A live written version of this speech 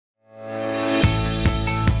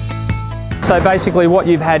So basically what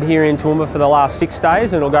you've had here in Toowoomba for the last 6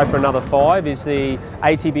 days, and it'll go for another 5, is the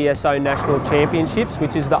ATBSO National Championships,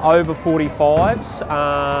 which is the over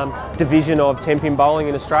 45s division of Tenpin bowling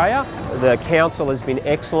in Australia. The council has been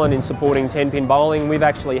excellent in supporting Tenpin bowling. We've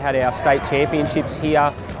actually had our state championships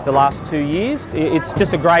here the last 2 years. It's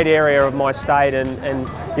just a great area of my state, and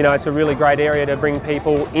you know, it's a really great area to bring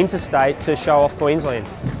people interstate to show off Queensland.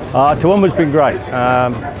 Toowoomba's been great.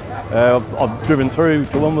 I've driven through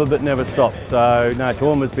Toowoomba but never stopped. So no,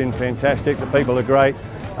 Toowoomba's been fantastic. The people are great.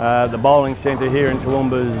 The bowling centre here in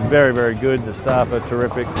Toowoomba is very, very good. The staff are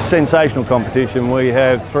terrific. Sensational competition. We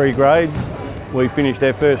have 3 grades. We finished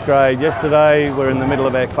our first grade yesterday. We're in the middle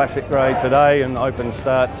of our classic grade today, and open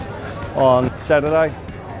starts on Saturday.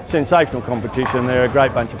 Sensational competition. They're a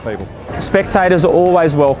great bunch of people. Spectators are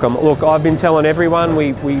always welcome. Look, I've been telling everyone,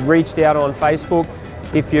 we reached out on Facebook.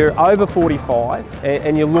 If you're over 45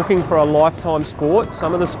 and you're looking for a lifetime sport,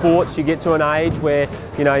 some of the sports you get to an age where,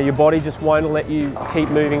 you know, your body just won't let you keep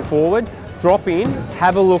moving forward, drop in,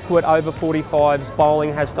 have a look what over 45s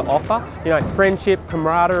bowling has to offer. You know, friendship,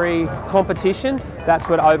 camaraderie, competition, that's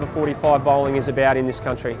what over 45 bowling is about in this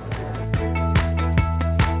country.